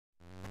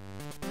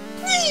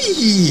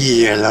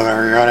Hello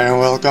everyone and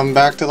welcome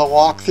back to the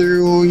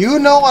walkthrough. You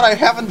know what I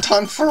haven't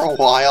done for a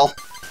while?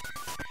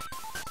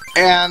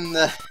 And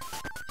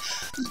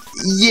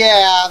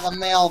yeah, the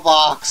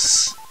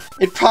mailbox.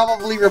 It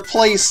probably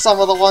replaced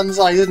some of the ones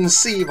I didn't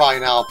see by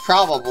now,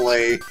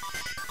 probably.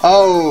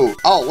 Oh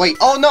wait,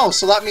 oh no,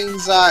 so that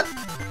means that...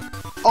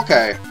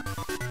 Okay.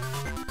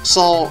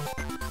 So,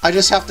 I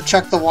just have to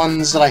check the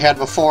ones that I had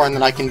before and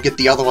then I can get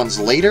the other ones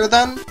later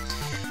then?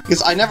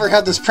 Because I never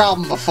had this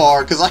problem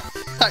before, because I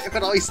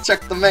would always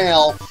check the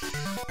mail,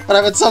 but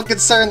I've been so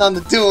concerned on the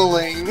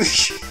dueling.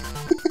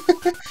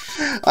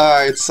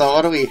 Alright, so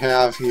what do we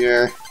have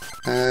here?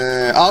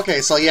 Okay,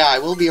 so yeah, I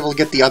will be able to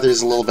get the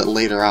others a little bit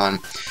later on.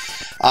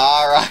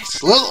 Alright,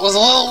 was a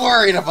little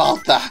worried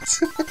about that.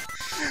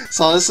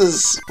 So this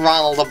is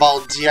Ronald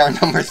about GR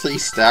number 3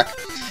 stack.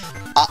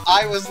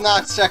 I was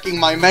not checking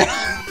my mail.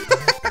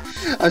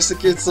 I've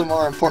secured some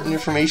more important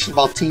information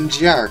about Team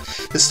GR.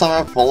 This time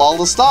I pull all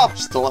the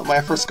stops. Don't let my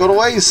efforts go to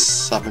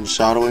waste. I've been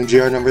shadowing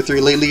GR number 3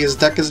 lately. His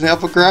deck is made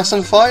up of grass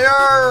and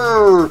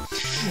fire.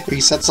 He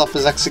sets up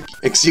his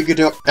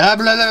executor.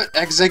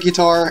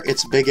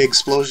 Its big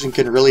explosion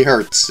can really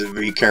hurt.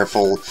 Be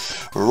careful.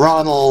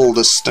 Ronald,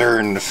 the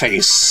stern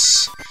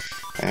face.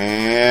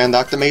 And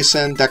Dr.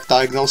 Mason, deck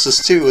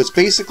diagnosis 2. It's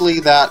basically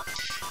that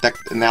deck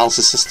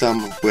analysis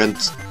system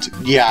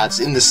yeah, it's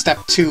in the step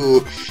 2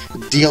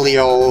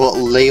 dealio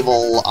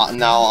label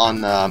now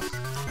on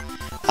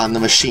the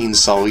machine,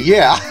 so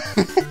yeah.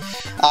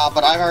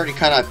 But I've already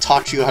kind of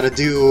taught you how to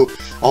do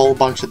a whole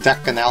bunch of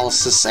deck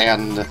analysis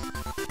and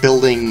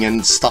building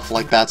and stuff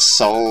like that,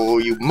 so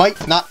you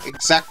might not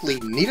exactly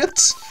need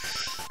it,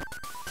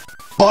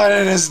 but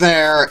it is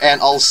there,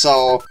 and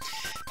also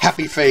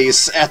happy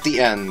face at the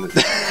end.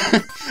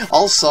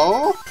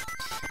 Also,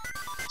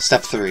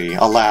 Step 3.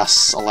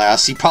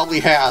 Alas, he probably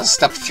has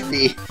Step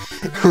 3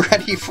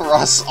 ready for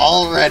us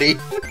already.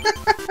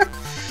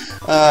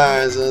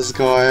 Alright, so let's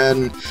go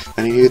ahead.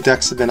 Any new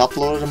decks have been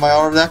uploaded to my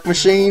auto deck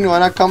machine? Why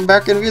not come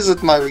back and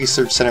visit my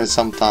research center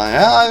sometime?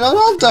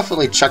 I'll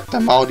definitely check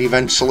them out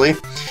eventually.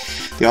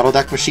 The auto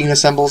deck machine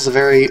assembles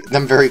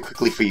them very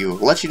quickly for you.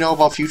 We'll let you know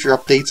about future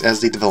updates as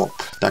they develop.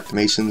 Dr.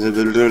 Mason's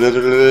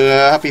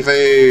happy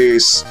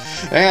face!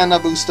 And a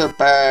booster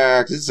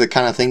pack! These are the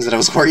kind of things that I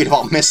was worried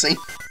about missing.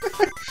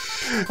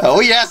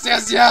 Oh yes,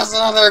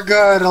 another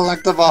good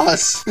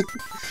Electabuzz!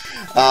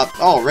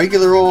 Oh,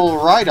 regular old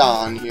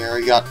Rhydon here.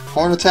 We got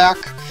Horn Attack,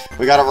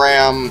 we got a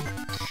Ram.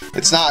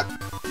 It's not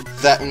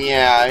that,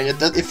 yeah,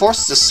 it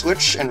forces a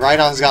switch, and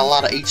Rhydon's got a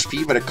lot of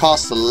HP, but it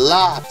costs a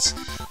lot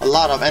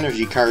of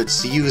energy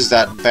cards to use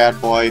that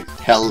bad boy.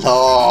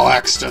 Hello,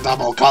 extra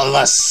double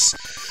colorless!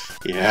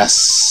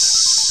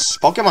 Yes!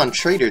 Pokemon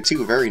Trader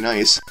too, very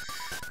nice.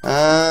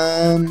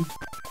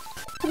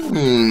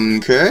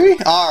 Okay,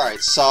 alright,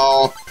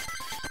 so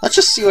let's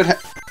just see what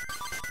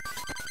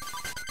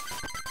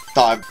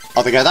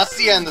okay, that's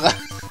the end of that.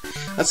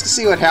 Let's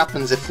see what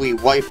happens if we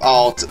wipe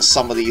out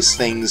some of these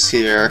things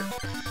here.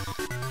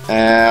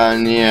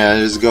 And yeah,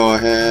 just go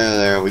ahead,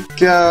 there we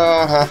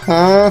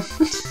go,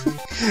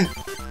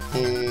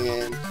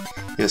 And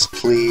yes,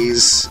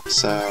 please.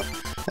 So,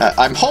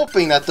 I'm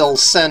hoping that they'll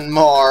send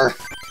more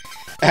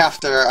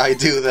after I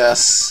do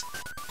this,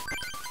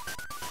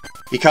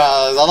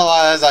 because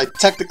otherwise I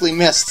technically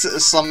missed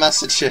some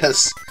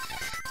messages.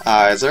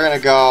 Alright, so we're gonna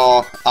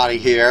go out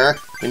of here.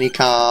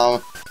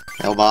 Minicom,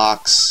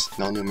 mailbox,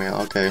 no new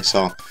mail. Okay,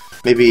 so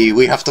maybe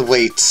we have to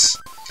wait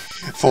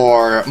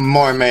for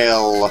more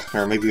mail,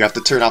 or maybe we have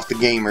to turn off the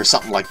game or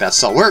something like that.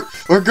 So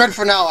we're good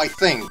for now, I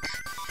think.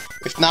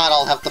 If not,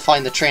 I'll have to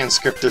find the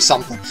transcript or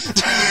something.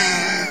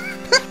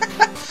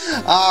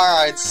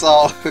 Alright,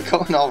 so we're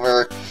going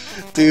over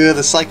to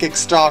the Psychic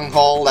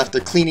Stronghold after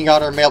cleaning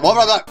out our mail.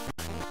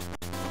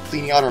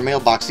 Cleaning out our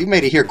mailbox. You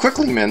made it here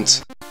quickly,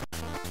 Mint.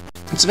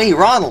 It's me,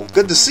 Ronald.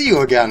 Good to see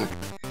you again.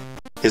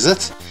 Is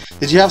it?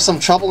 Did you have some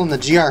trouble in the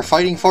GR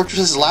Fighting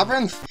Fortress's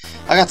labyrinth?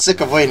 I got sick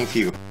of waiting for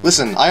you.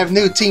 Listen, I have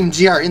new Team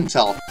GR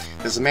intel.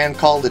 There's a man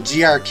called the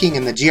GR King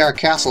in the GR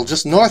Castle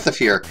just north of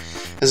here.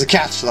 There's a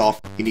catch, though.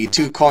 You need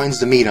 2 coins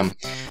to meet him.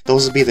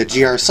 Those would be the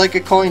GR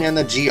Psychic coin and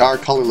the GR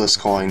Colorless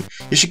coin.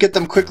 You should get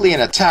them quickly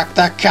and attack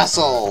that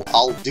castle.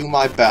 I'll do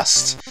my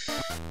best.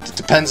 It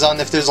depends on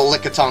if there's a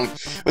Lickitung.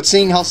 But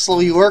seeing how slow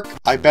you work,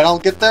 I bet I'll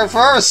get there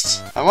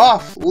first. I'm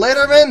off.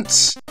 Later,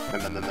 Mint.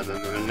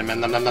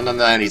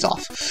 And he's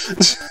off.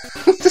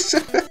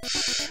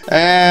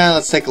 And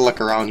let's take a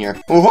look around here.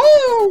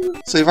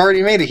 Woohoo! So you've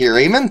already made it here,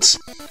 eh, Mint?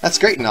 That's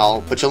great and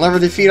all, but you'll never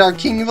defeat our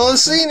King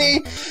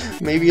Villasini.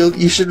 Maybe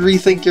you should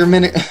rethink your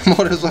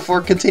motives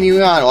before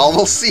continuing on. Well,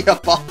 we'll see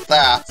about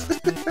that.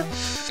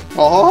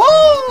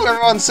 Oh,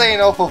 everyone's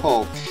saying oh ho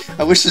ho.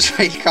 I wish to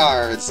trade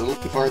cards. I'm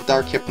looking for a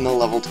Dark Hypno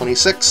level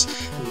 26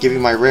 and give you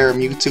my rare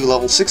Mewtwo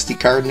level 60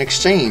 card in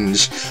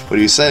exchange. What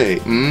do you say?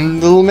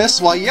 Little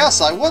miss? Why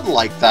yes, I would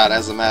like that,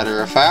 as a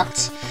matter of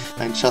fact.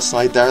 I entrust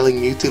my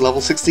darling Mewtwo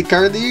level 60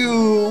 card to you.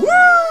 Woo!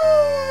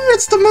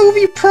 It's the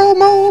movie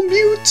promo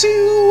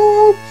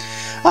Mewtwo!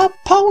 A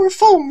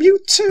powerful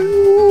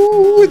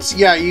Mewtwo!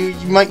 Yeah, you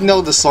might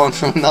know this one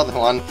from another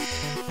one.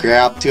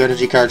 grab 2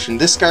 energy cards from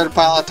discard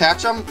pile,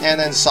 attach them, and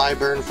then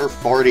Cyburn for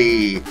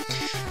 40.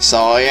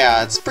 So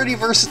yeah, it's pretty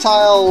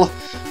versatile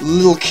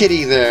little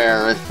kitty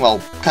there.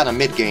 Well, kind of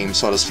mid-game,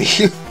 so to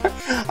speak.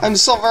 I'm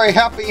so very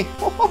happy.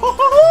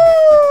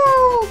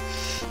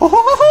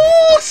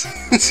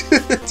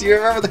 Do you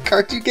remember the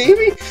card you gave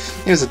me?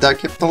 Here's a Dark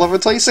Crypto level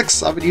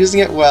 26. I've been using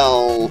it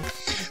well.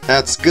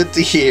 That's good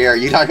to hear.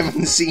 You haven't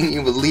even seen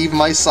you would leave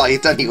my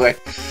sight anyway.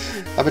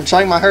 I've been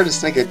trying my hardest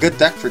to make a good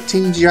deck for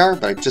Team GR,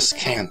 but I just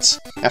can't.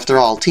 After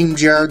all, Team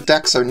GR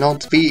decks are known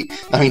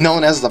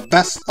as the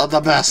best of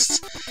the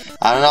best.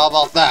 I don't know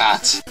about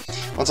that.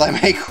 Once I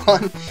make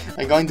one,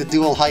 I'm going to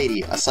duel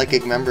Heidi, a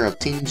psychic member of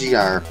Team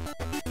GR.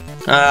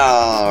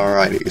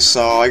 Alrighty,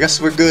 so I guess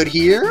we're good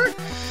here.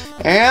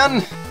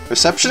 And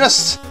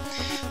receptionist,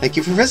 thank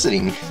you for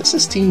visiting. This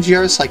is Team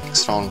GR's Psychic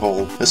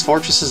Stronghold. This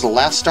fortress is the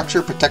last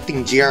structure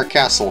protecting GR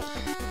Castle.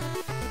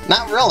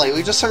 Not really,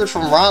 we just heard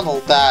from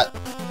Ronald that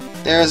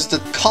there's the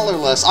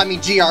colorless,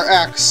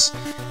 GRX,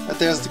 but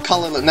there's the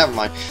colorless, never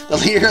mind. The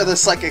leader of the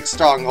Psychic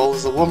Stronghold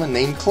is a woman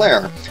named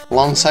Claire.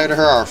 Alongside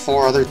her are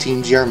 4 other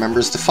Team GR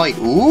members to fight.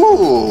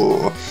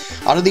 Ooh!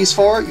 Out of these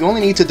 4, you only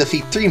need to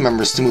defeat 3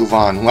 members to move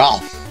on.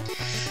 Well,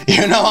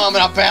 you know I'm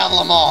gonna battle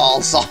them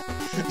all, so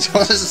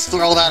let's just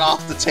throw that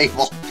off the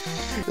table.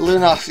 Learn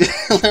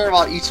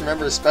about each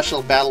member's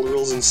special battle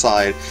rules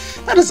inside.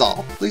 That is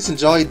all. Please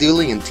enjoy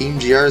dueling in Team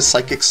GR's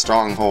Psychic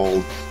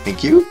Stronghold.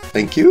 Thank you,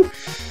 thank you.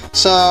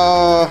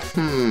 So,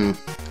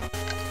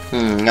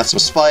 got some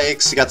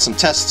spikes, got some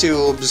test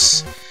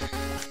tubes.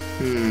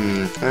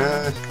 I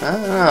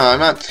don't know, I'm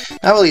not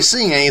really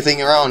seeing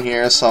anything around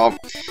here, so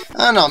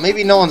I don't know,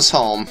 maybe no one's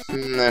home.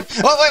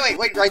 Oh,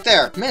 wait, right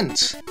there,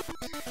 Mint.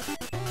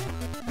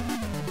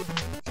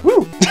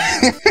 Woo!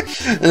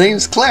 The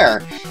name's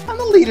Claire. I'm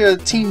the leader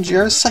of Team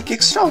GR's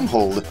Psychic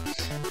Stronghold.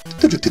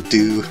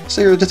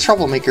 So you're the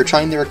troublemaker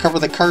trying to recover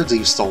the cards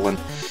you've stolen.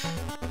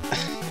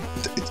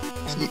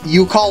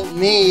 You called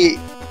me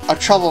a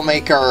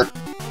troublemaker,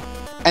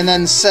 and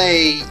then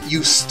say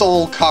you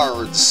stole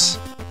cards.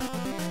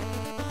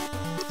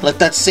 Let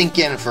that sink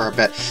in for a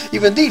bit.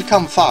 You've indeed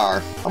come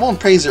far. I won't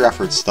praise your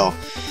efforts, though.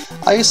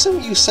 I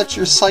assume you set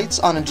your sights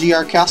on a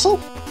GR castle?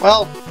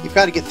 Well, you've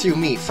got to get through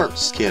me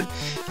first, kid.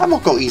 I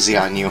won't go easy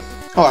on you.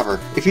 However,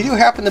 if you do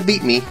happen to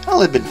beat me,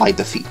 I'll admit my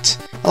defeat.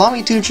 Allow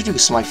me to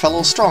introduce my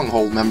fellow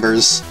Stronghold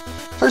members.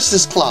 First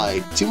is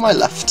Clyde, to my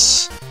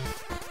left.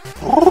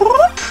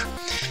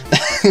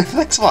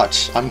 Thanks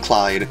much, I'm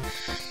Clyde.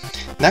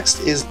 Next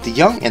is the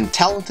young and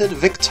talented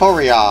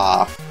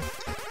Victoria.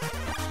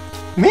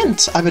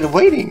 Mint, I've been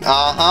waiting.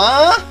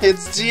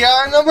 It's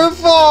GR number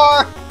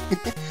 4!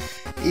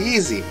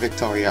 Easy,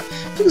 Victoria.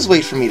 Please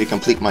wait for me to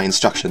complete my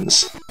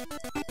instructions.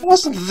 It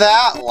wasn't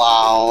that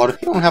loud.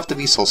 You don't have to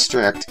be so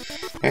strict.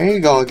 There you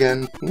go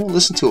again. You don't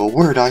listen to a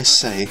word I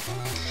say.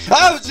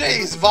 Oh,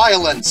 jeez!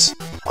 Violence!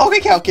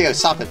 Okay,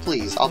 stop it,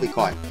 please. I'll be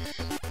quiet.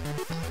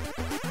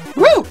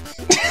 Woo!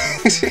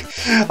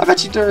 I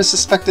bet you never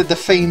suspected the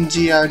famed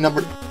GR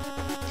number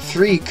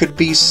 3 could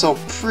be so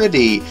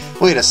pretty.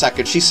 Wait a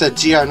second, she said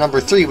GR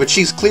number 3, but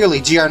she's clearly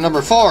GR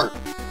number 4.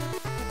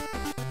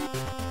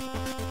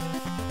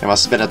 There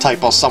must have been a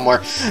typo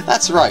somewhere.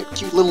 That's right,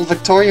 cute little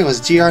Victoria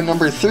was GR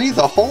number 3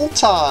 the whole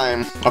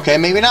time. Okay,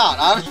 maybe not.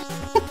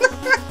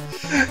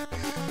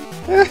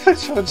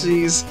 Oh,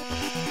 jeez.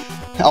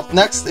 Up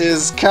next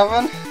is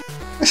Kevin.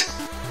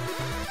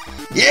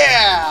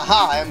 Yeah!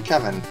 Hi, I'm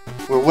Kevin.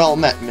 We're well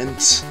met,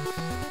 Mint.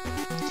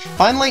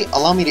 Finally,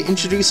 allow me to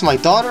introduce my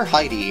daughter,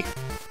 Heidi.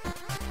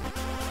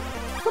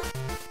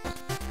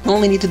 You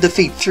only need to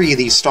defeat 3 of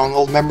these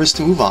Stronghold members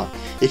to move on.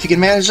 If you can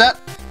manage that,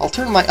 I'll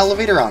turn my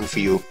elevator on for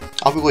you.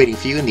 I'll be waiting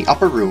for you in the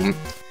upper room.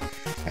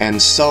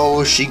 And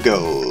so she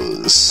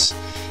goes.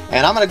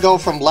 And I'm gonna go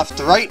from left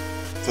to right,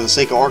 for the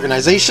sake of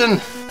organization.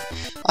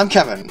 I'm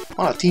Kevin,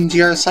 one of Team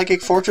GR's Psychic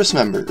Fortress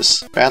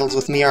members. Battles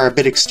with me are a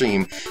bit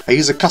extreme. I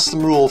use a custom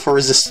rule for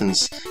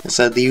resistance.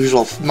 Instead of the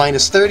usual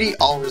 -30,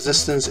 all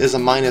resistance is a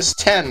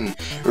 -10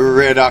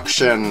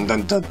 reduction.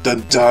 Dun dun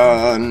dun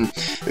dun.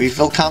 If you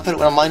feel confident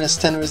with a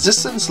 -10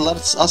 resistance, let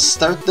us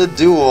start the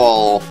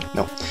duel.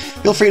 No.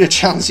 Feel free to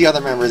challenge the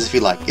other members if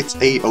you like. It's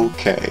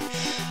a-okay.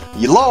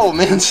 Hello,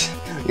 Mint!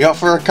 You up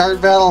for a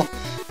card battle?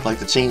 I'd like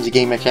to change the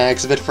game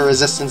mechanics a bit for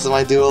resistance in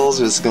my duels.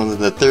 Just going to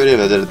the 30,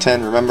 but I did a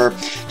 10, remember?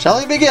 Shall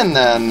we begin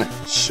then?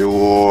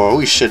 Sure,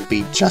 we should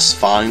be just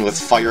fine with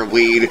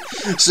Fireweed.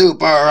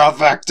 Super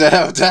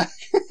effective!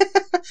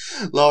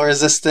 Low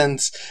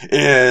resistance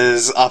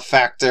is a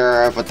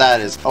factor, but that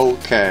is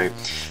okay.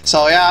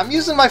 So yeah, I'm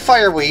using my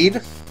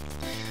Fireweed.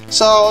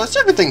 So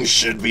everything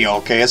should be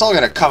okay. It's all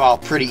gonna come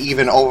out pretty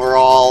even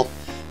overall.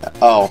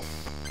 Oh.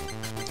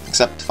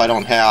 Except if I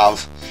don't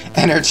have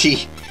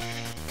energy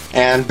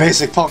and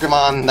basic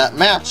Pokemon that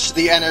match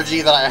the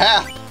energy that I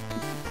have.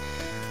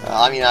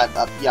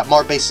 Yeah,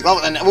 more basic. Oh,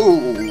 and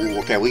ooh,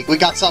 okay, we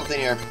got something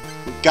here.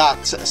 We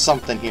got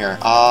something here.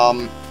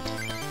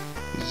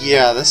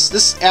 Yeah,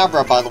 this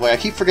Abra, by the way, I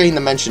keep forgetting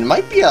to mention,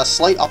 might be a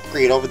slight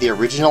upgrade over the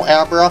original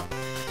Abra,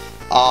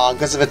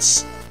 because of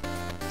its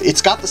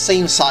it's got the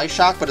same Psy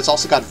Shock, but it's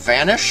also got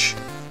Vanish.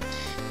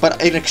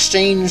 But in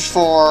exchange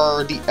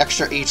for the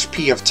extra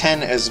HP of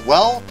 10 as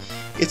well,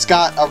 it's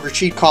got a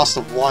retreat cost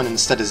of 1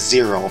 instead of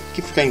 0. I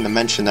keep forgetting to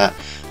mention that.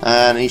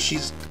 And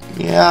she's...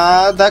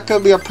 yeah, that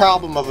could be a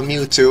problem of a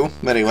Mewtwo.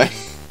 But anyway.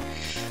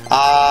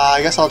 I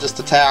guess I'll just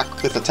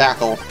attack with the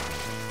Tackle.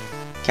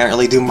 Can't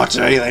really do much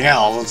of anything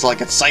else. It's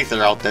like a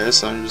Scyther out there,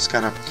 so I'm just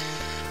kind of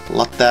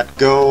let that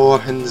go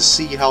and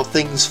see how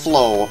things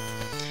flow.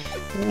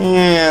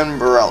 And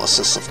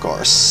paralysis, of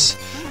course.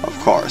 Of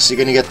course, you're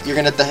gonna get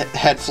the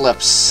head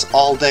flips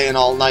all day and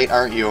all night,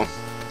 aren't you?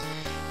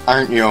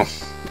 Aren't you?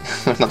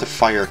 Another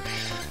fire.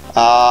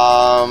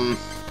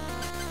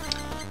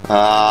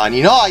 And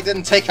you know I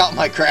didn't take out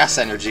my grass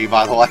energy,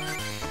 by the way.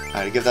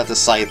 Alright, give that to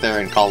Scyther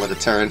and call it a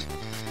turn.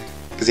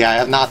 Because yeah, I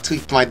have not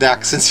tweaked my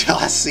deck since you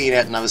last seen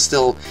it, and I was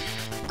still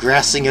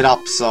grassing it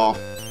up, so...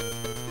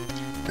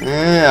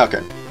 yeah,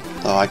 okay.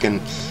 So I can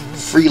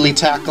freely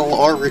tackle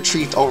or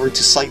retreat over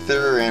to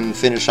Scyther and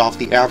finish off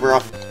the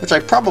Abra, which I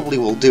probably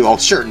will do. Oh,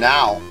 sure,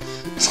 now!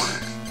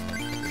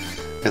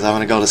 Because I'm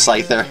gonna go to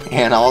Scyther,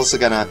 and I'm also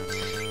gonna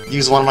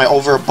use one of my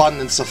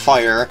overabundance of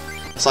fire,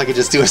 so I can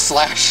just do a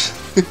slash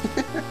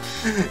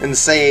and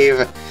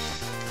save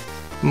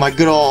my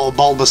good old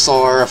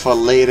Bulbasaur for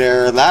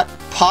later. That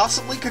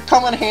possibly could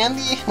come in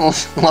handy,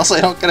 unless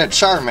I don't get a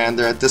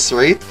Charmander at this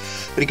rate.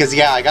 Because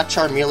yeah, I got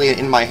Charmeleon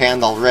in my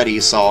hand already,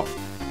 so...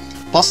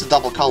 plus the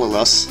double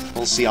colorless.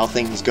 We'll see how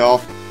things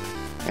go.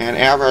 And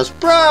Abra's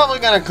probably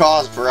gonna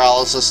cause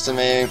paralysis to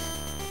me,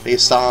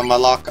 based on my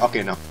luck.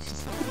 Okay, no.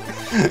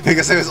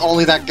 Because it was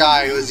only that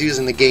guy who was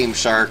using the Game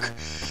Shark.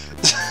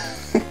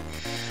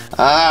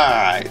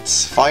 Alright,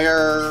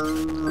 fire...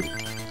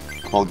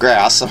 well,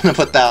 grass, I'm gonna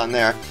put that in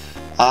there.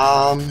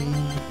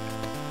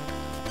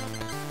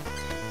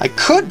 I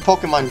could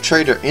Pokemon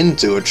Trader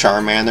into a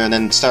Charmander and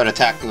then start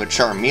attacking with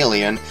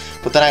Charmeleon,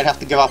 but then I'd have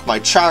to give up my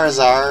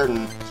Charizard,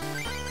 and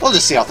we'll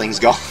just see how things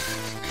go.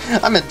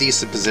 I'm in a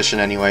decent position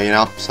anyway, you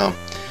know, so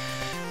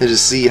we'll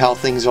just see how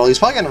things roll. He's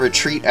probably gonna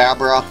retreat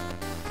Abra.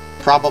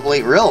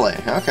 Probably. Really?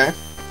 Okay.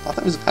 I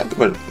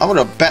would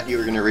have bet you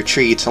were gonna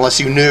retreat, unless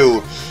you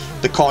knew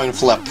the coin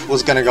flip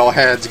was gonna go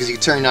heads because you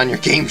turned on your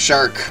Game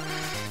Shark.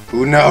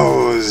 Who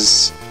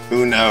knows?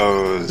 Who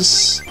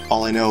knows?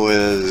 All I know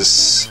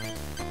is...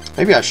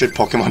 maybe I should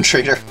Pokemon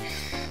Trader.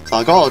 So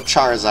I'll go with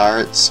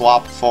Charizard,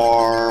 swap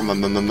for...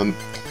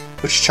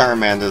 which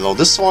Charmander though?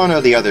 This one or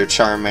the other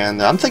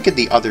Charmander? I'm thinking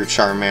the other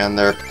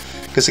Charmander.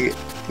 Because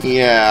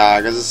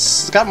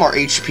it's got more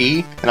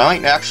HP, and I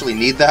might actually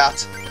need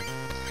that.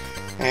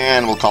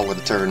 And we'll call it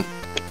a turn.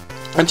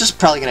 I'm just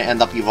probably going to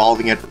end up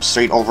evolving it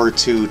straight over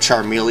to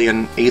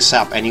Charmeleon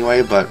ASAP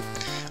anyway, but...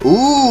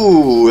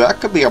 ooh,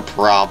 that could be a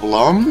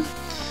problem.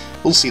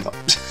 We'll see though.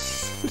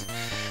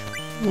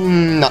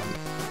 Nothing.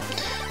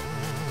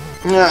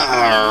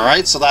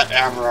 Alright, so that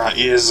Abra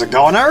is a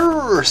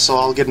goner, so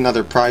I'll get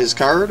another prize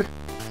card.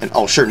 And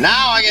oh sure,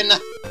 now I get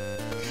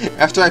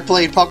after I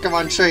played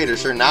Pokemon Trader,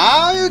 sure,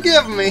 now you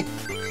give me.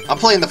 I'm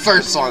playing the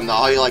first one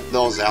though, you like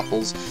those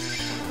apples.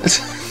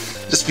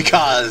 Just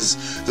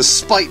because,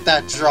 despite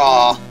that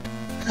draw,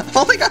 I've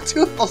only got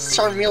 2 of those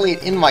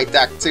Charmeleon in my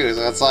deck too,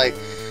 so it's like...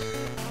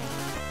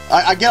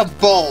 I get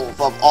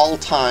both of all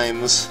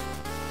times.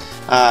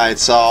 Alright,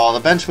 so the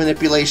bench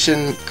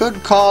manipulation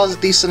could cause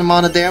a decent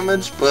amount of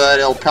damage, but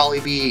it'll probably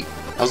be...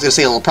 I was gonna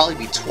say it'll probably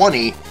be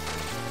 20.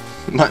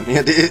 But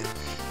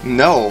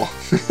no.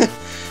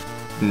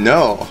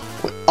 No.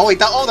 Oh wait,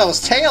 that was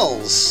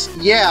Tails!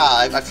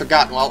 Yeah, I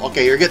forgot. Well,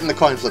 okay, you're getting the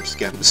coin flips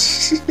again.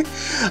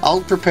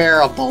 I'll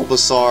prepare a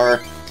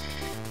Bulbasaur.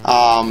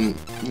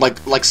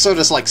 Like sort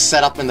of like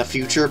set up in the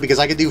future, because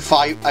I could do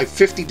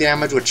 50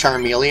 damage with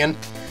Charmeleon.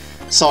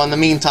 So in the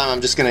meantime,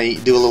 I'm just gonna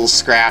do a little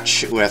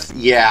scratch with,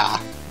 yeah.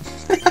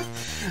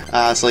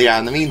 So yeah,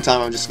 in the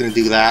meantime, I'm just gonna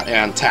do that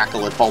and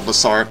tackle with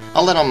Bulbasaur.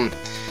 I'll let him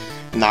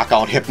knock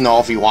out Hypno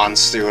if he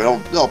wants to.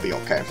 It'll be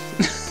okay.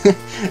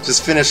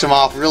 Just finish him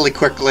off really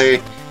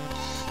quickly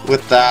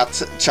with that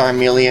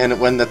Charmeleon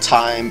when the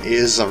time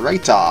is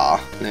right.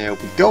 There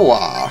we go.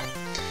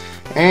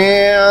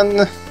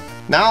 And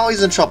now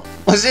he's in trouble.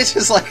 It's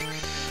just like,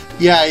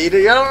 yeah, you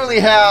don't really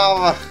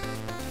have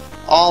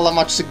all that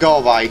much to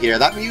go by here.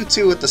 That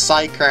Mewtwo with the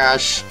Psy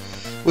Crash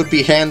would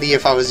be handy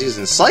if I was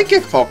using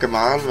Psychic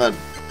Pokemon, but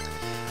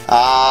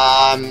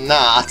I'm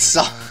not,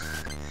 so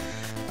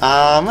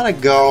I'm gonna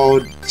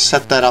go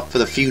set that up for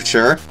the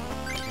future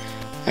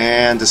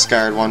and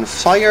discard 1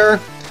 fire,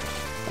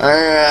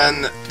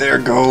 and there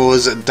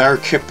goes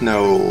Dark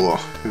Hypno.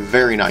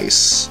 Very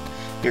nice.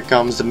 Here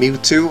comes the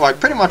Mewtwo. I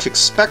pretty much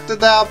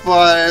expected that,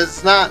 but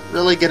it's not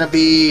really gonna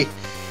be...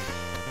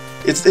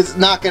 It's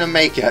not gonna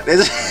make it.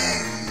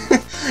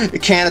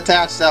 It can't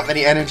attach to have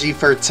any energy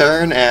per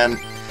turn, and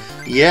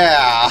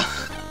yeah.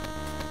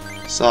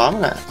 So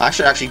I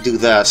should actually do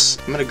this.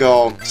 I'm gonna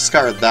go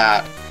discard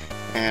that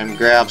and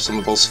grab some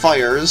of those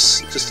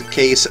fires, just in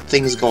case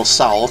things go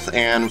south,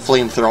 and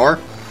Flamethrower.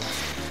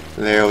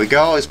 There we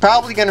go. He's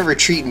probably gonna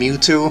retreat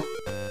Mewtwo.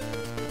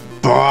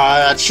 Boom!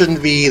 But that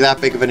shouldn't be that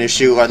big of an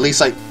issue. At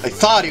least I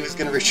thought he was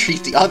going to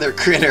retreat the other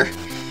critter.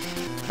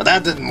 But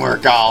that didn't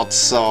work out,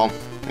 so...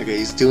 Okay,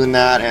 he's doing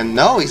that, and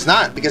no, he's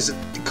not, because it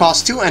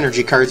costs 2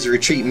 energy cards to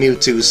retreat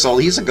Mewtwo, so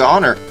he's a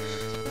goner.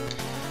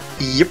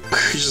 Yep,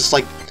 he's just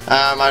like,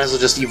 might as well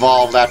just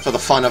evolve that for the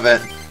fun of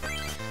it.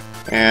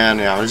 And,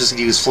 yeah, I'm just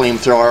gonna use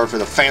Flamethrower for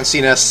the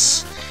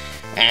fanciness.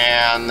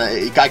 And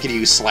I could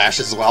use Slash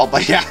as well,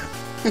 but yeah.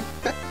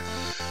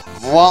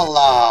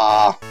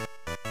 Voila!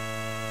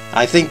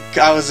 I think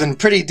I was in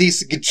pretty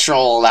decent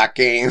control of that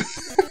game.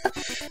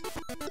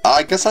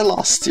 I guess I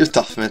lost your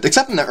tough mint,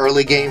 except in the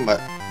early game,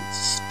 but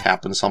it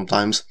happens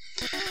sometimes.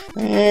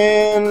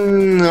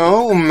 And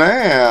oh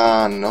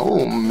man,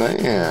 there's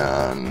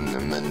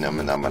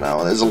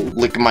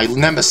my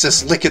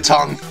nemesis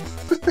Lickitung.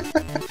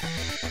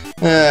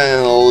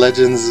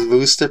 Legends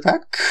booster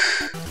pack.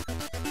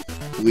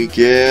 We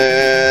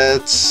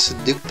get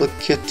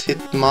duplicate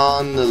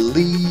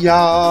Hitmonlee,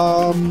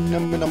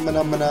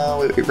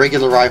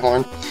 regular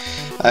Rhyhorn.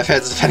 If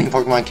heads, defending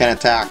Pokemon can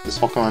attack this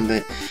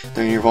Pokemon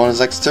during your opponent's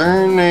next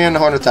turn, and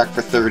Horn attack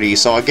for 30.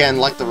 So again,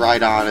 like the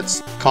Rhydon,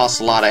 it costs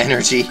a lot of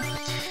energy.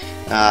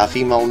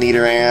 Female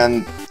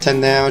Nidoran,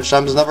 10 damage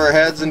times the number of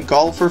heads, and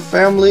call for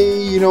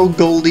family, you know,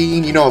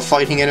 Goldeen, you know,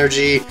 fighting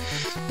energy.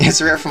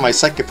 It's rare for my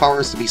psychic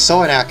powers to be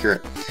so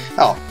inaccurate.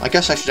 Oh, I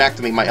guess I should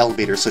activate my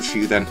elevator switch for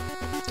you then.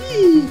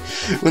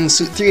 When the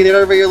Suit 3 of the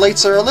elevator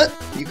lights are lit,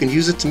 you can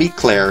use it to meet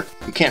Claire.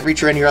 You can't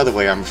reach her any other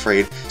way, I'm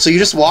afraid. So you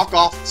just walk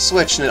off the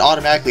switch and it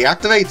automatically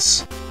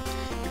activates.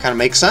 It kind of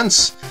makes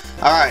sense.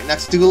 Alright,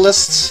 next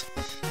duelist.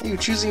 Are you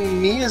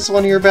choosing me as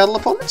one of your battle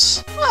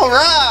opponents?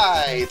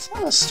 Alright!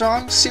 I'm a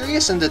strong,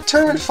 serious, and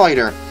determined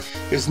fighter.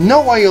 There's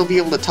no way you'll be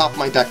able to top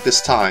my deck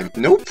this time.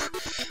 Nope.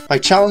 My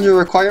challenger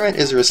requirement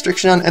is a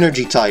restriction on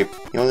energy type.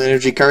 The only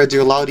energy cards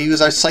you're allowed to use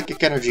are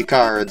psychic energy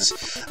cards.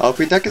 I hope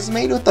your deck is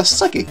made with the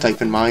psychic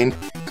type in mind.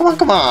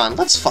 Come on,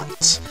 let's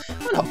fight.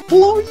 I'm gonna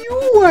blow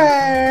you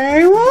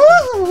away!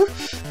 Woo!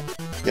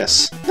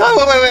 Yes.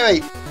 Oh,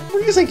 wait. What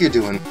do you think you're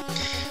doing?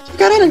 You've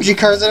got energy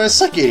cards that are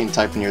psychic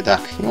type in your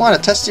deck. You want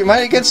to test your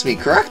might against me,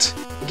 correct?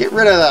 Get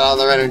rid of that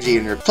other energy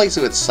and replace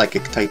it with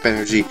psychic type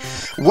energy.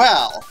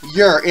 Well,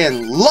 you're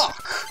in luck!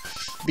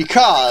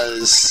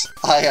 Because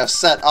I have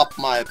set up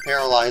my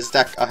paralyzed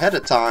deck ahead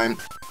of time.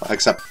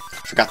 Except,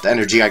 I forgot the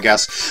energy, I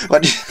guess.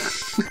 But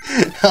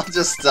I'll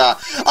just do a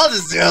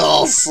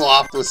little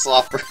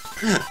swapper.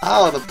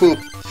 How the poop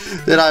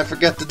did I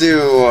forget to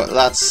do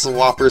that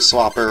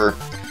swapper?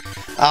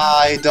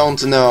 I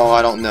don't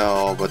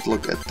know, but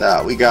look at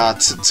that. We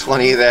got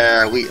 20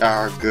 there. We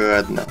are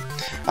good. No.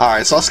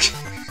 Alright, so let's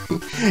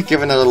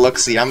give another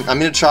look-see. I'm going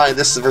to try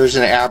this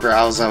version of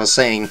Abra, as I was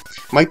saying.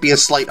 Might be a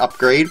slight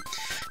upgrade.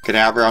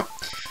 Kadabra.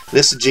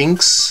 This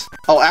Jinx.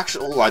 Oh,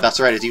 actually, that's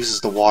right, it uses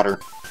the water.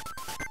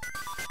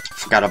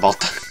 Forgot about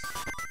that.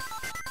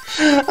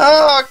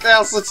 Oh,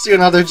 okay, so let's do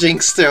another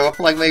Jinx too.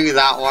 Like maybe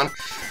that one.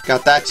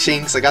 Got that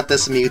Jinx, I got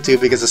this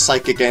Mewtwo because of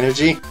Psychic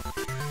Energy.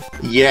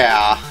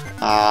 Yeah.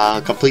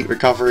 Complete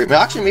recovery. But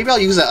actually, maybe I'll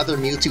use that other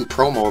Mewtwo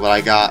promo that I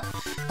got.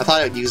 I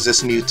thought I'd use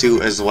this Mewtwo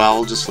as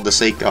well, just for the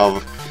sake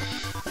of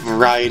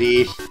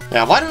variety.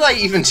 Yeah, why did I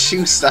even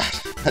choose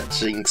that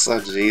Jinx? Oh,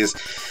 jeez.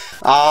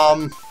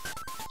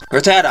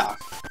 Rattata.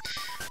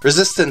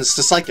 Resistance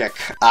to Psychic.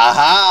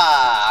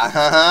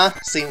 Aha!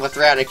 Same with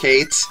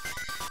Raticate.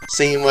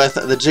 Same with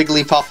the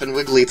Jigglypuff and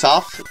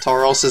Wigglytuff.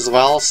 Tauros as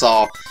well,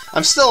 so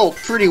I'm still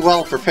pretty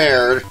well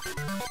prepared.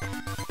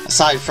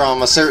 Aside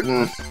from a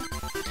certain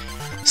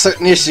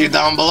issue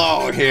down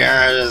below here.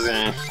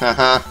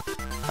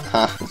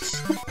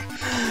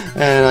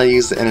 And I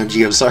use the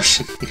energy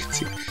absorption.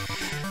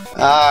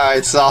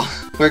 Alright, so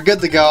we're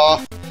good to go.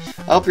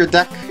 I hope your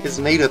deck is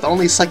made with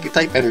only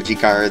Psychic-type energy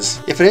cards.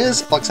 If it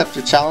is, I'll accept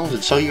your challenge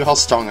and show you how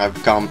strong I've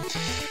become.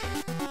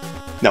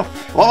 No.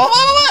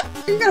 What?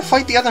 You're gonna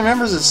fight the other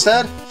members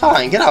instead?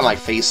 Fine, get out of my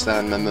face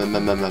then.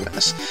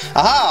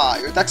 Aha!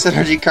 Your deck's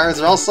energy cards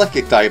are all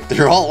Psychic-type.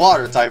 They're all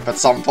Water-type at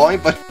some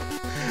point, but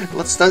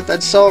let's start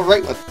that show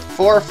right with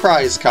 4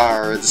 prize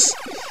cards.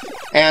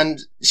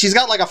 And she's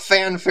got like a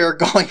fanfare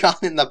going on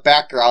in the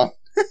background.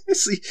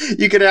 So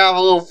you could have a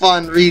little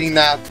fun reading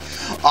that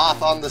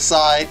off on the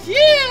side.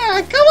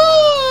 Yeah, come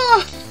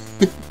on!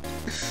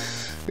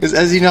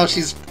 As you know,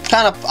 she's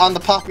kind of on the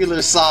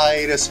popular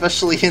side,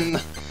 especially in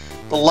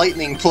the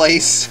lightning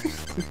place.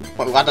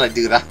 Why did I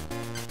do that?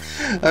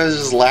 I was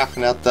just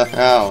laughing at the...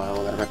 Oh,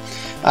 well, whatever.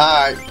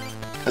 Alright,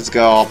 let's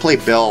go. I'll play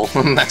Bill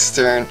next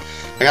turn.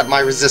 I got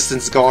my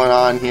resistance going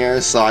on here,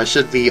 so I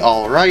should be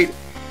alright.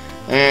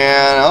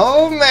 And,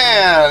 oh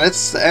man,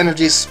 it's the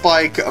Energy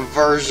Spike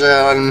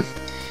version.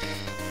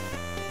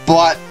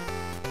 But,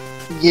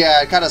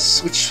 yeah, it kind of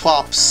switch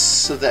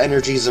swaps the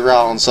energies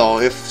around, so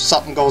if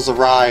something goes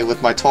awry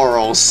with my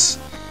Tauros,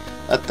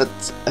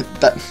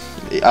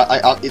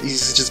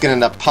 he's just gonna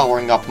end up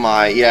powering up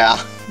my,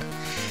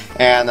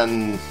 and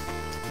then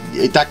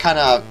that kind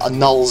of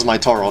annuls my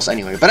Tauros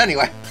anyway. But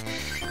anyway,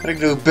 I'm gonna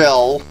do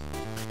Bill,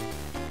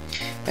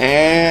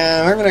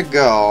 and we're gonna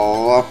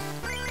go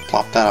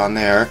plop that on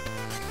there.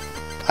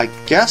 I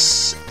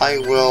guess I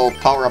will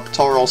power up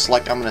Tauros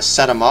like I'm going to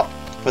set him up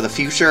for the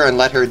future and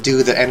let her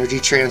do the energy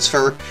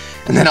transfer,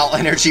 and then I'll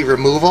energy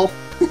removal.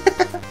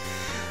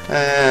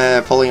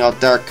 Pulling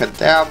out Dark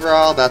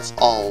Kadabra, that's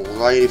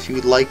alright if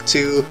you'd like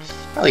to.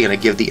 Probably going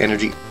to give the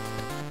energy...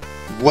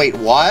 Wait,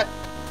 what?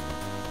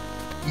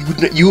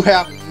 You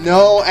have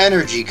no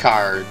energy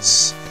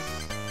cards.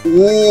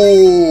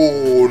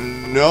 Ooh,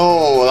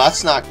 no,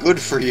 that's not good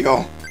for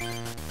you.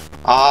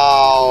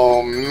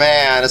 Oh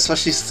man,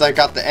 especially since I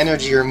got the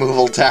energy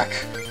removal deck.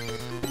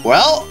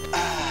 Well,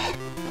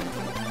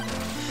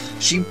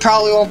 she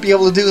probably won't be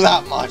able to do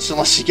that much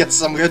unless she gets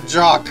some good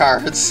draw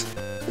cards.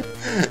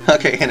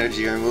 Okay,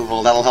 energy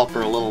removal, that'll help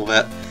her a little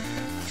bit.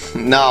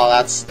 No,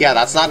 that's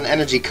not an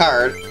energy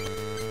card.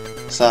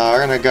 So we're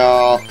gonna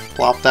go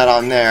plop that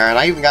on there, and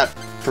I even got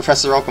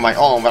Professor Oak on my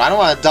own, but I don't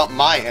want to dump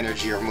my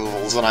energy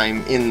removals when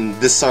I'm in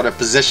this sort of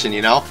position,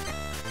 you know?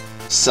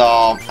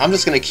 So I'm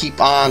just going to keep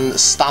on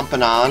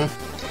stomping on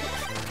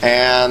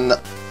and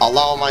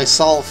allow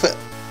myself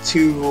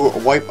to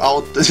wipe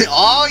out the...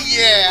 Oh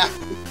yeah!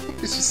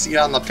 You see it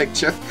on the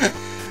picture?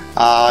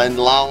 And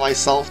allow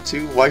myself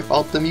to wipe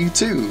out the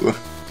Mewtwo.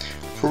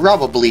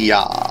 Probably,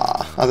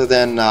 other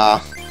than,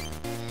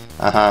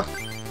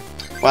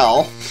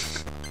 well,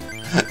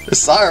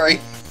 sorry.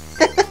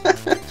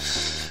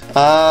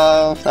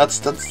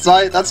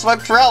 That's my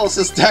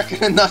paralysis deck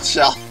in a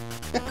nutshell.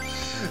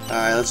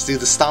 Alright, let's do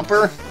the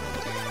Stomper.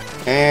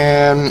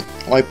 And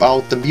wipe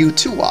out the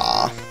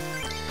Mewtwo.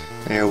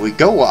 There we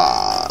go.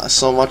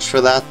 So much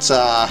for that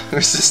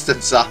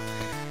resistance.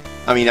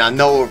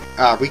 No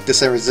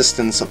weakness and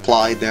resistance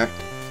applied there.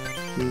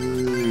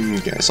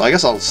 Okay, so I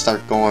guess I'll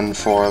start going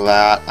for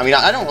that. I mean,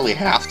 I don't really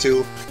have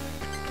to,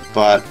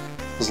 but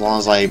as long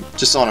as I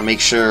just want to make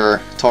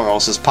sure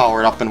Tauros is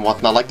powered up and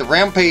whatnot. Like the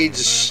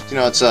Rampage, you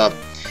know, it's a...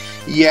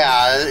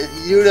 Yeah,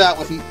 you do that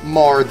with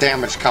more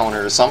damage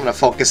counters, so I'm going to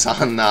focus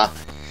on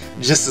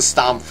just the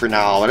Stomp for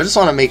now. But I just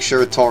want to make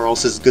sure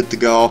Tauros is good to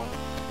go.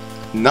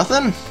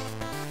 Nothing?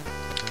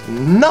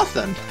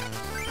 Nothing!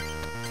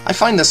 I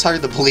find this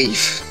hard to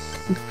believe.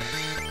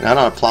 And I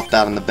don't want to plop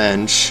that on the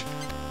bench.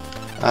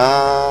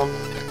 I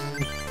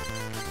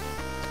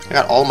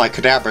got all my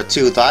Kadabra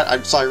too,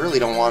 so I really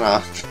don't want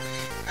to...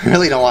 I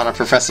really don't want to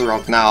Professor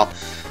Oak now.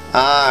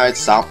 Alright,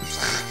 stop.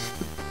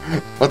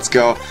 Let's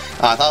go.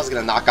 I thought I was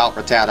going to knock out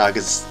Rattata,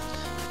 because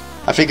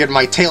I figured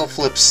my tail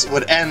flips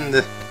would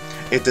end.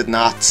 It did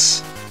not.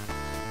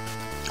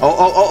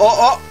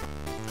 Oh!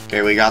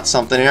 Okay, we got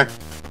something here.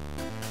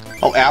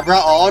 Oh,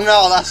 Abra? Oh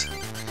no, that's...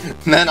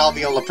 Then I'll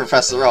be able to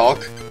Professor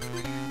Oak.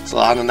 So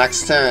on the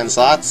next turn,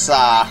 so that's,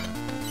 uh-oh.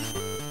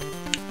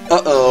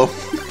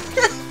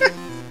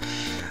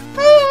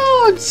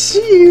 Oh,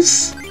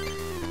 jeez.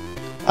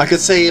 I could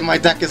say my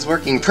deck is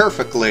working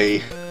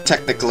perfectly,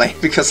 technically,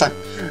 because I'm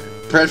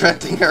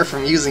preventing her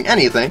from using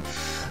anything.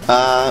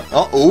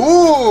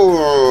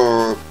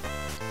 Ooh!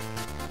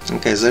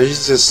 Okay, so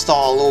she's just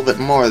stall a little bit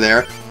more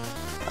there.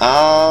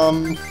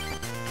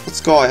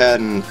 Let's go ahead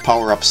and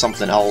power up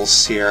something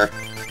else here.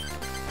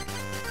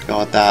 Go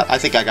with that. I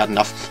think I got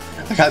enough.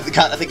 I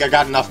think I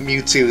got enough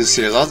Mewtwo's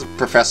here. So let's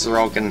Professor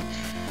Oak and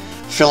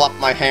fill up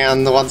my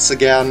hand once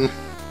again.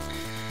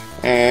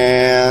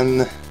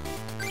 And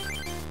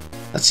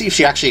let's see if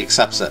she actually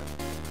accepts it.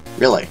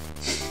 Really.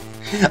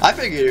 I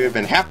figured you'd have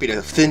been happy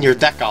to thin your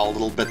deck out a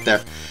little bit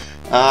there.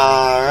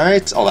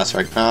 Alright. Oh, that's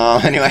right.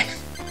 Anyway.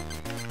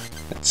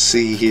 Let's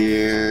see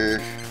here.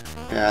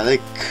 Yeah, I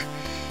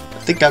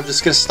think I'm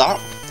just gonna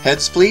stop.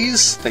 Heads,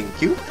 please. Thank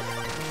you.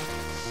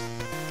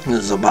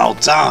 This is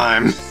about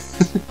time.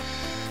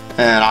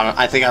 And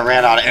I think I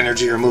ran out of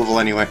energy removal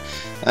anyway.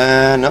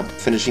 Nope.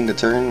 Finishing the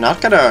turn.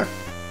 Not gonna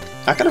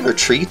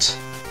retreat.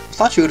 I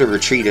thought you would have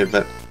retreated,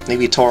 but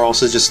maybe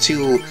Tauros is just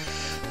too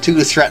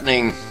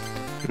threatening.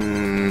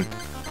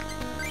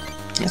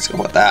 Let's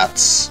go with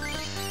that.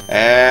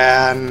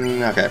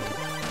 And okay.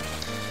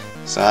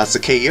 So that's a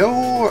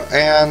KO,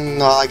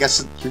 and I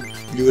guess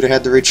you would have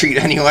had to retreat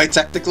anyway,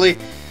 technically.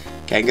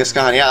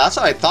 Kangaskhan, yeah, that's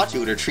what I thought you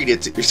would have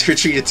retreated to.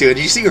 Did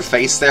you see your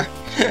face there?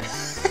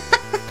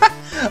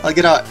 I'll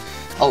get out.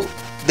 Oh,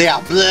 yeah.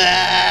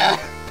 Blah.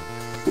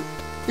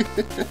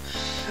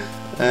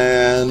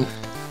 And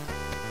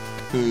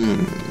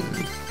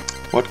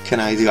what can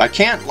I do? I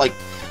can't like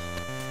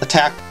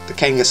attack the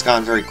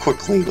Kangaskhan very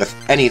quickly with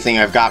anything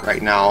I've got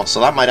right now, so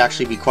that might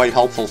actually be quite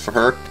helpful for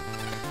her,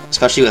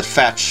 especially with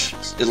Fetch,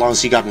 as long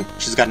as she's got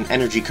an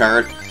energy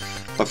card.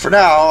 But for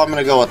now, I'm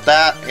gonna go with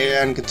that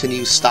and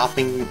continue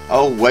stopping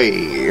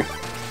away.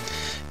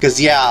 Because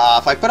yeah,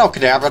 if I put out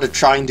Kadabra to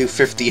try and do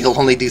 50, it'll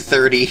only do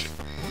 30.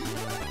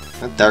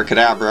 Dark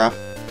Kadabra.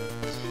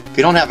 If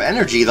you don't have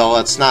energy though,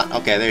 that's not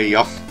okay. There you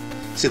go.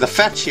 See, the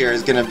Fetch here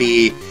is gonna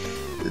be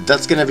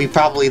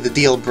probably the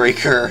deal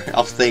breaker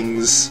of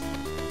things.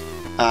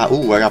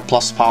 Ooh, I got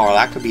plus power.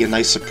 That could be a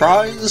nice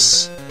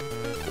surprise.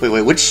 Wait,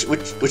 which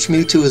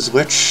Mewtwo is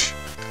which?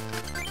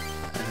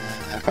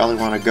 I probably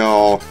want to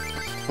go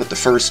with the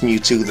first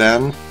Mewtwo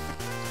then.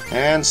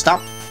 And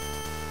stop.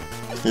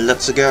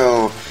 Let's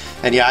go.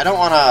 And yeah, I don't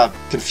want to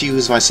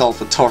confuse myself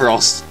with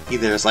Tauros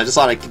either, so I just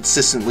want to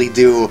consistently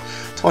do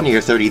 20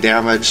 or 30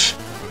 damage.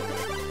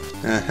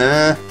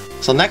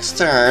 So next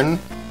turn,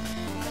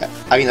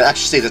 I mean,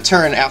 actually say the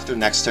turn after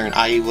next turn,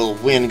 I will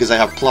win because I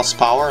have plus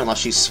power unless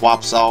she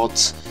swaps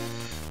out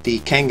the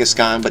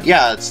Kangaskhan. But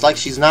yeah, it's like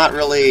she's not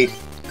really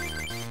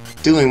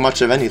doing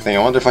much of anything. I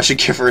wonder if I should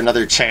give her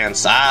another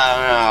chance. I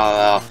don't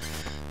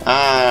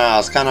know.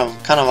 It's kind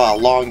of a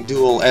long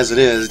duel as it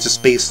is,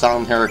 just based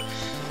on her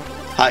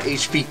high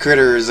HP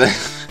critters.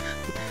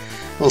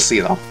 We'll see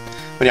though.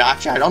 But yeah,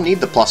 actually I don't need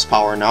the plus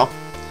power now.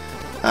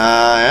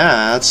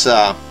 Yeah, that's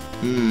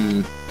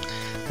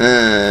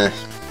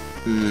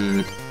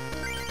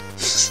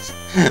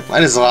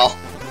might as well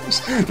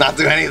not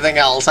do anything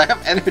else. I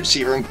have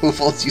energy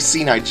removal, as you've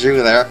seen I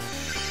drew there.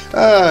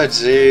 Oh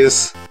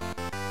jeez.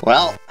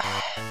 Well,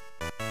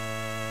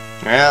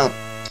 yeah,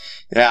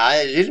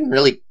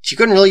 she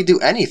couldn't really do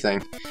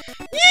anything.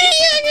 Yeah,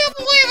 I can't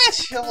believe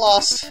it! You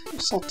lost.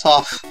 You're so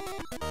tough.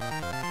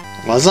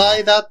 Was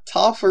I that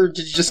tough, or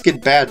did you just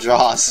get bad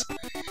draws?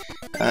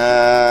 Okay.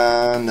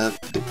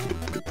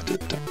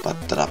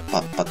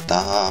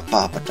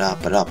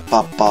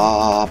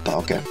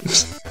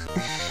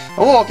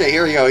 Oh, okay,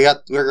 here we go.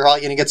 We're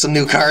probably gonna get some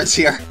new cards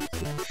here.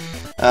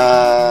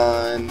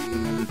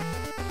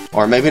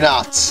 Or maybe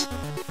not.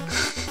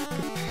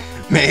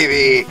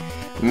 Maybe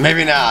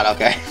not,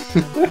 okay.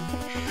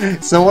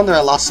 It's no wonder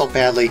I lost so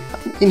badly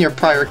in your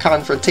prior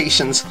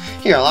confrontations.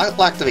 Here,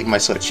 I'll activate my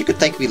switch. You could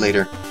thank me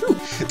later.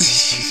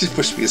 You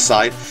pushed me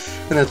aside.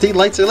 When the 3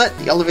 lights are lit,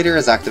 the elevator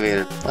is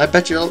activated. I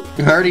bet you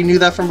already knew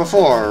that from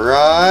before,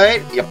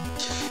 right? Yep.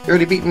 You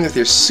already beat me with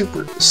your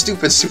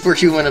stupid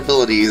superhuman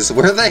abilities.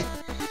 Were they?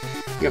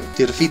 You have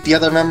to defeat the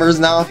other members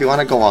now if you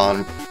want to go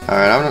on.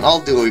 Alright, I'll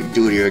do it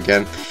to you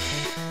again.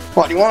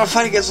 What, you want to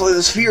fight against all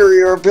these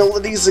superior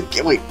abilities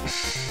again? Wait.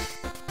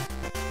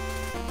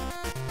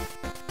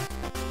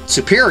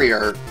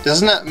 Superior?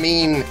 Doesn't that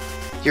mean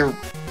you're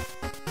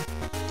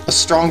a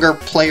stronger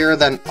player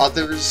than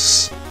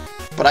others?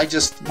 But I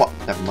just... well,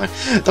 never mind.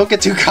 Don't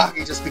get too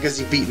cocky just because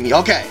you beat me.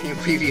 Okay, in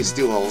previous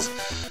duels.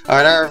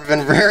 Alright, I've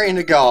been raring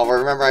to go. But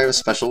remember, I have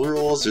special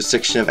rules,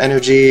 restriction of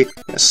energy.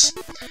 Yes.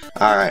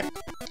 Alright.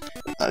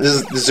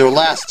 This is your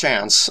last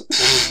chance.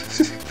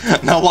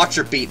 Now watch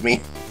her beat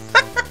me.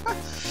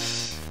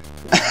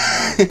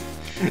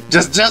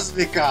 just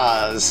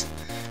because.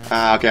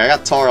 Okay, I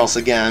got Tauros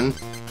again.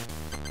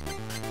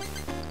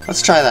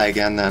 Let's try that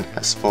again then,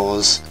 I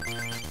suppose.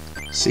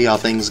 See how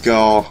things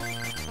go.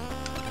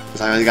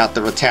 Because I already got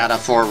the Rattata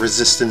for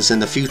resistance in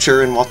the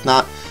future and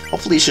whatnot.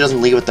 Hopefully she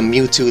doesn't leave with the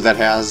Mewtwo that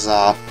has,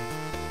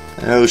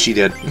 oh, she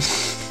did.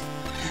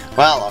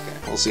 Well,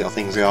 okay, we'll see how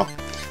things go.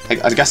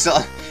 I guess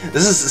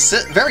this is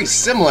a very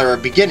similar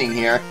beginning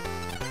here.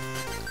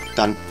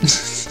 Done.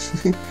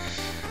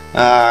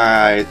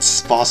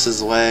 Alright,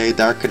 boss's way,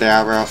 Dark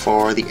Kadabra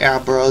for the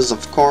Abras,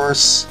 of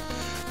course.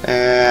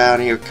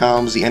 And here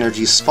comes the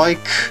energy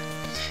spike.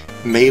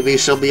 Maybe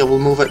she'll be able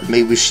to move it,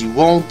 maybe she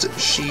won't.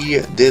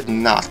 She did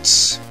not.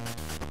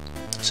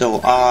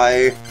 So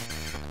I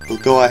will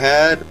go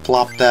ahead,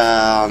 plop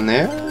down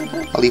there.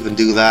 I'll even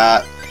do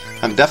that.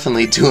 I'm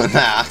definitely doing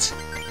that.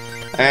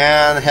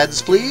 And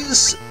heads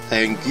please.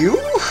 Thank you.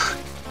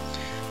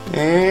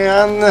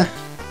 And I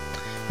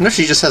know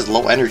she just has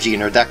low energy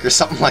in her deck or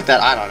something like that.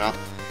 I don't know.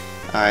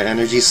 Alright,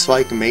 energy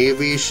spike.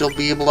 Maybe she'll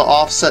be able to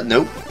offset.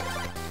 Nope.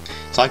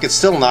 So I could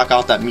still knock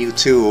out that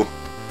Mewtwo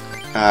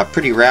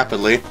pretty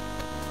rapidly.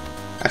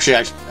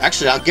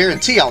 Actually, I'll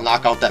guarantee I'll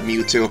knock out that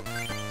Mewtwo.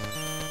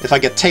 If I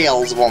get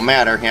Tails, it won't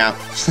matter, yeah.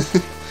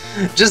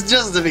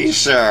 just to be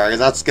sure, because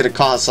that's going to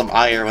cause some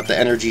ire with the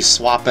energy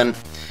swapping.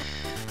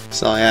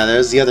 So yeah,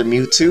 there's the other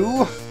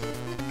Mewtwo.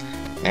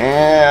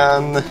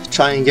 And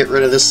try and get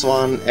rid of this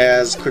one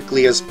as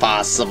quickly as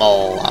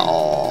possible.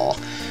 Oh.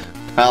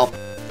 Well,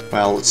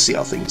 let's see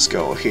how things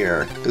go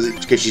here.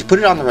 Because you put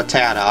it on the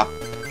Rattata.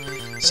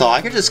 So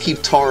I could just keep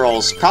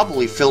Tauros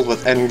probably filled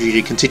with energy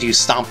to continue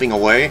stomping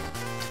away.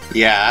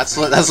 Yeah,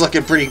 that's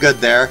looking pretty good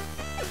there.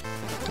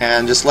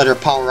 And just let her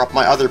power up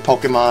my other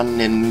Pokemon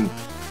in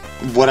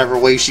whatever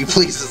way she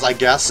pleases, I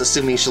guess,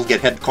 assuming she'll get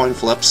head coin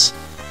flips.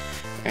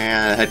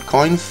 And head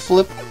coin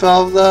flip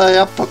of the...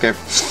 yep, okay.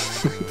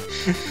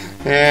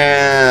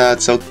 Yeah,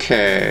 it's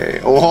okay.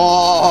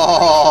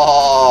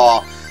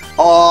 Oh!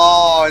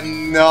 Oh,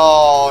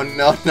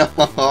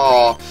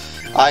 no.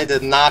 I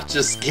did not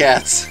just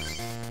get...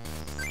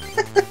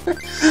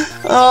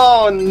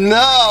 Oh,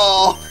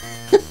 no!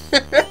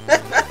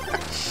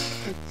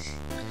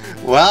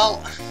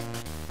 Well,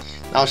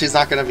 now she's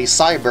not going to be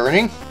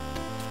Psy-burning.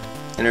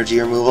 Energy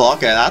removal.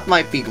 Okay, that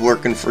might be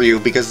working for you,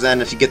 because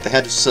then if you get the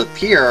head slip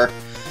here,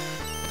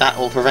 that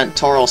will prevent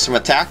Tauros from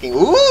attacking.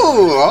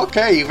 Ooh,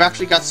 okay, you've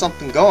actually got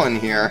something going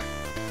here.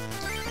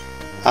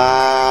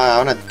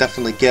 I want to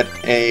definitely get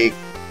a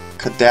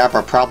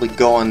Kadabra probably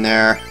going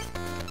there.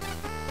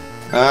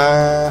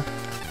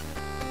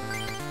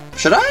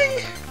 Should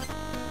I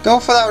go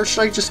for that, or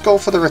should I just go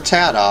for the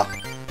Rattata?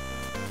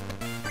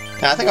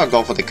 Yeah, I think I'll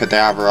go for the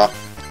Kadabra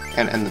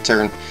and end the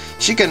turn.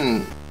 She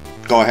can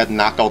go ahead and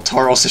knock out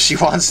Tauros if she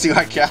wants to,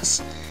 I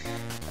guess.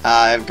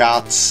 I've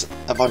got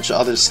a bunch of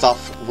other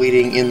stuff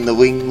waiting in the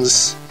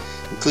wings,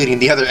 including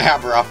the other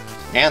Abra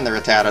and the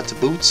Rattata to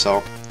boot,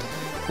 so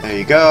there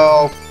you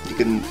go. You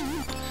can,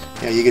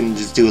 yeah, you can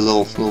just do a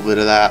little bit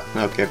of that.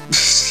 Okay.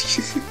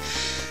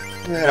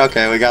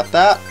 Okay, we got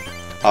that.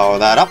 Power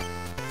that up.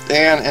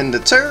 And end the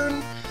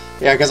turn.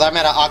 Yeah, because I'm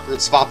at an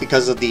awkward spot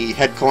because of the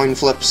head coin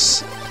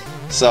flips.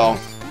 So,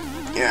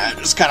 yeah,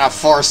 just kind of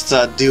forced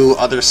to do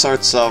other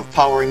sorts of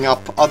powering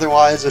up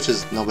otherwise, which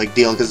is no big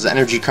deal because the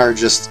energy card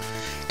just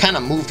kind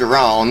of moved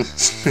around.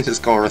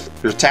 Just go with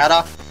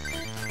Rattata.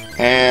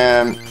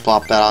 And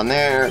plop that on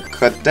there.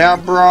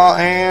 Kadabra,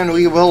 and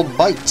we will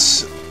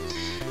bite.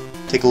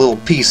 Take a little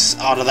piece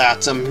out of that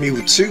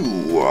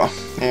Mewtwo.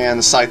 And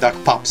the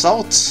Psyduck pops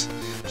out.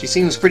 She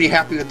seems pretty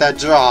happy with that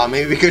draw,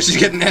 maybe because she's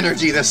getting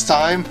energy this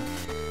time.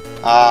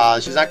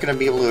 She's not going to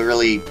be able to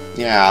really,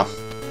 yeah,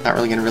 not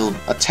really going to really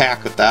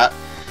attack with that.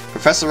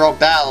 Professor Oak,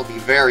 that'll be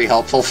very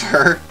helpful for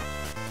her.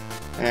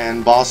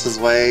 And Boss's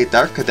Way,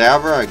 Dark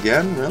Kadabra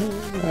again? Really?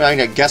 I mean,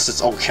 I guess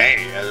it's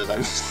okay.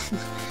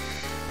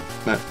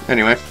 But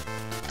anyway,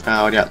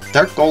 yeah,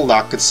 Dark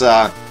Golduck, it's,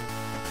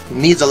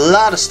 needs a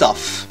lot of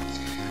stuff.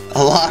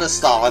 A lot of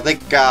stuff. I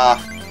think,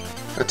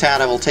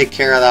 Rattata will take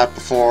care of that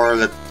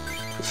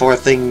before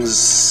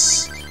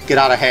things get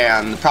out of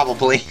hand,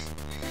 probably.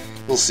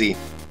 We'll see.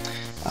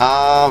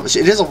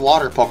 It is a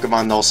water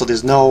Pokemon though, so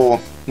there's no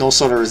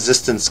sort of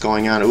resistance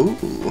going on.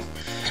 Ooh,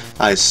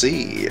 I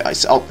see.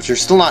 Oh, but you're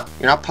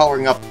not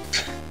powering up.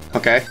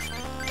 Okay.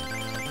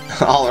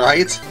 All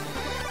right.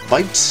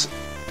 Bite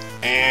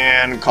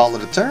and call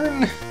it a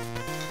turn.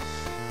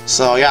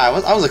 So yeah,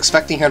 I was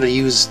expecting her to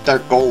use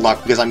Dark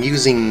Golduck because I'm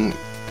using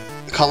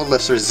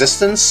Colorless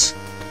Resistance.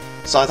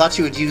 So I thought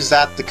she would use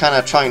that to kind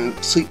of try and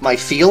sweep my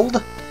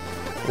field,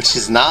 which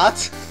is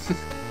not.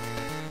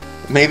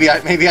 Maybe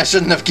I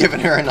shouldn't have given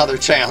her another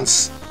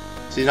chance.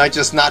 She might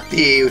just not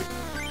be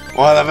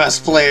one of the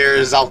best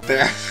players out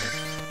there.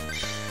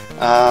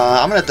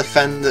 I'm gonna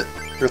defend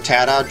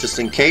Rattata just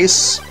in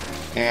case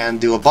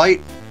and do a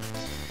bite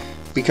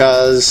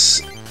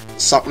because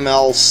something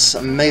else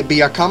may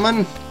be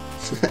a-coming.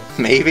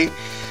 Maybe.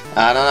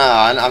 I don't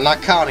know. I'm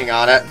not counting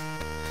on it,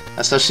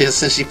 especially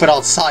since she put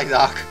out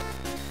Psyduck.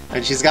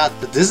 And she's got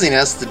the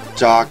dizziness to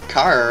draw a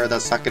card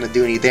that's not going to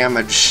do any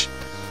damage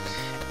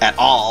at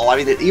all. I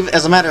mean, even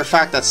as a matter of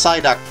fact, that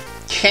Psyduck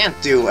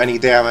can't do any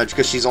damage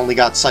because she's only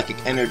got Psychic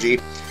Energy.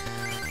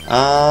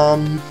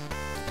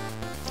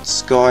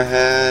 Let's go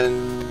ahead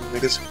and I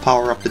guess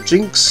power up the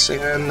Jinx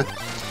and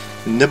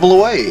nibble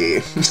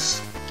away.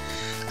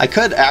 I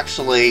could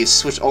actually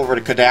switch over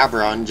to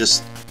Kadabra and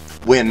just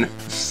win.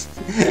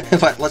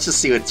 But let's just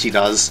see what she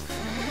does.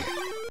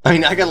 I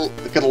mean, I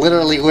could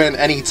literally win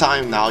any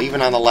time now,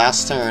 even on the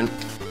last turn.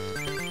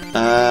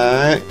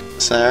 Alright,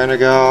 so I'm gonna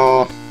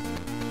go...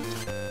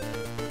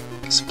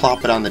 Just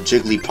plop it on the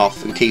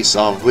Jigglypuff in case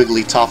of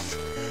Wigglytuff.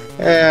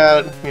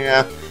 And,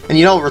 yeah. And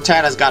you know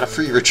Rattata's got a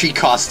free retreat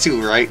cost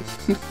too, right?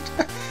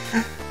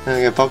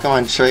 Okay,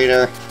 Pokemon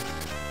Trader.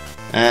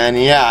 And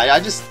yeah,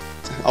 I just...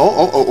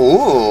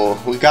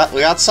 Oh, we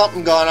got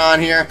something going on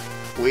here.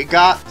 We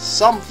got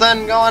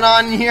something going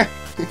on here.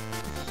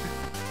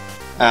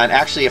 And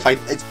actually, if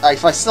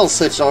I still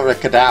switch over to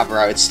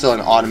Kadabra, it's still an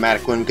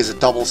automatic win because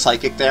it doubles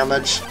psychic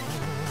damage.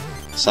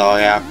 So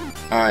yeah,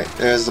 alright,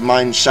 there's the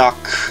Mind Shock.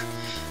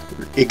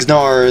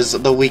 Ignores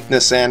the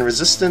weakness and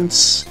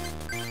resistance.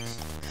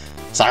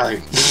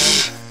 Sorry.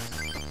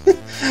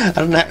 I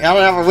don't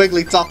have a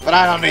Wigglytuff, but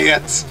I don't need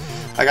it.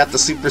 I got the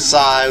Super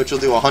Psy, which will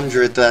do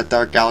 100 to that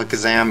Dark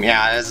Alakazam.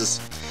 Yeah, it's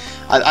just...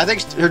 I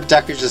think her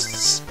deck is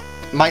just...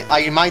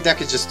 My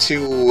deck is just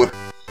too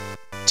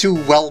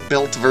well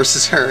built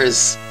versus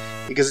hers,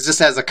 because it just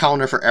has a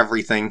counter for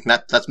everything.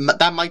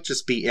 That might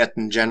just be it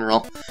in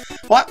general.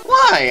 What?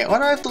 Why? Why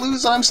do I have to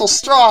lose when I'm so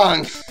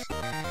strong?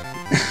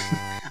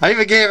 I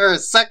even gave her a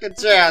second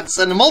chance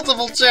and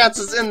multiple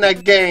chances in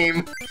that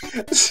game.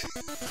 It's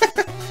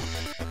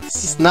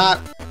just not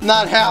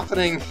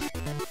happening.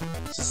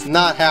 It's just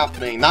not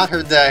happening. Not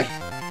her day.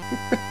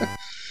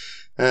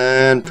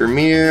 And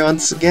Premier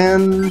once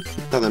again.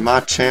 Another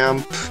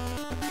Machamp.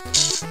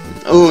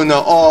 Oh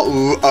no,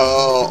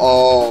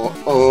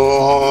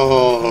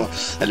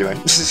 Anyway.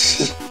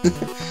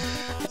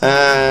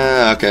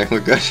 Okay,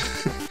 we're good.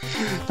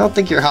 Don't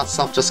think you're hot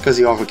stuff just because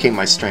you overcame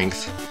my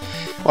strength.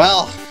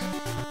 Well,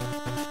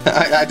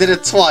 I did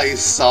it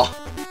twice, so...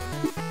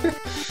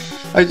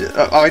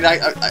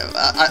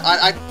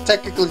 I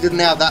technically didn't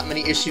have that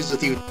many issues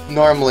with you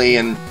normally,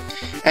 and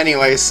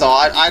anyway, so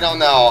I don't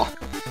know.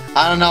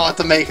 I don't know what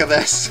to make of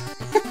this.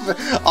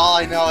 All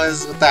I know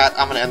is with that,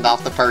 I'm gonna end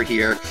off the part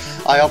here.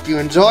 I hope you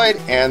enjoyed,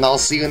 and I'll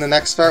see you in the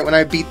next part when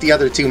I beat the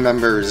other two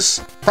members.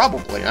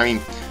 Probably. I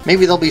mean,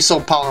 maybe they'll be so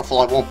powerful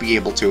I won't be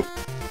able to.